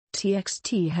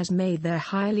TXT has made their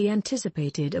highly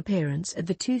anticipated appearance at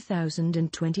the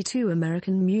 2022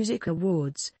 American Music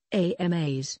Awards,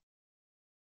 AMAs.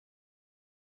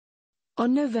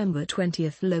 On November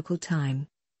 20 local time,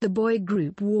 the boy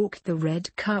group walked the red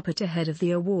carpet ahead of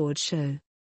the award show.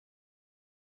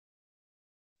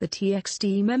 The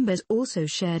TXT members also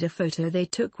shared a photo they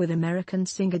took with American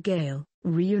singer Gayle,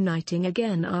 reuniting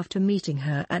again after meeting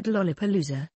her at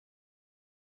Lollapalooza.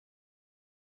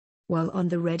 While on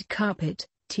the red carpet,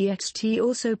 TXT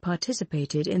also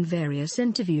participated in various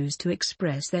interviews to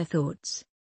express their thoughts.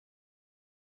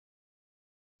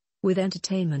 With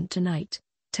Entertainment Tonight,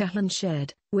 Taehan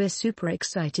shared, "We're super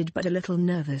excited but a little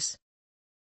nervous."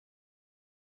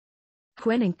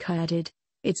 Hwenning-kai added,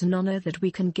 "It's an honor that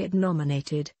we can get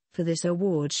nominated for this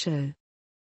award show."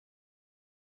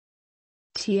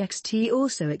 TXT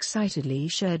also excitedly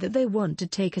shared that they want to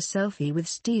take a selfie with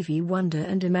Stevie Wonder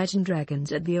and Imagine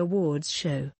Dragons at the awards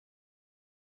show.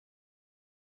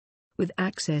 With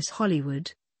Access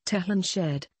Hollywood, Taehan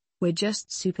shared, "We're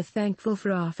just super thankful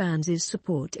for our fans'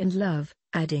 support and love,"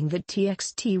 adding that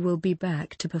TXT will be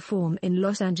back to perform in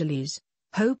Los Angeles,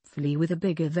 hopefully with a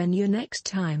bigger venue next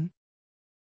time.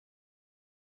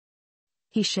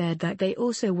 He shared that they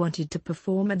also wanted to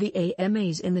perform at the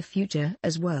AMAs in the future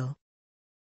as well.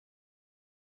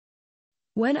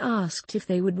 When asked if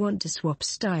they would want to swap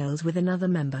styles with another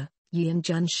member,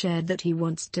 Yeonjun shared that he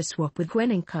wants to swap with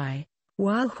Hwenning-kai,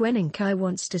 while Hwenning-kai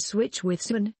wants to switch with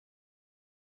Suwon.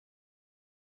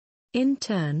 In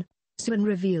turn, Suwon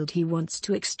revealed he wants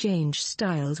to exchange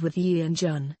styles with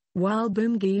Yeonjun, while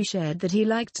Boomgyu shared that he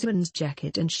liked Suwon's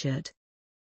jacket and shirt.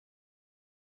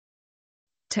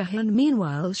 Taehan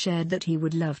meanwhile shared that he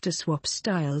would love to swap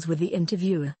styles with the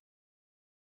interviewer.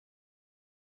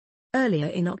 Earlier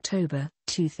in October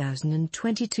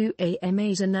 2022,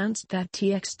 AMAs announced that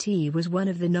TXT was one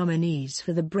of the nominees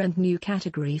for the brand new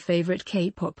category Favorite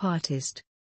K-pop Artist.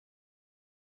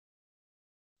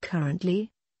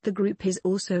 Currently, the group is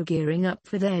also gearing up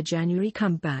for their January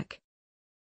comeback.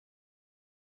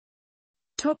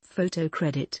 Top photo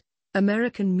credit,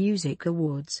 American Music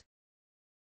Awards.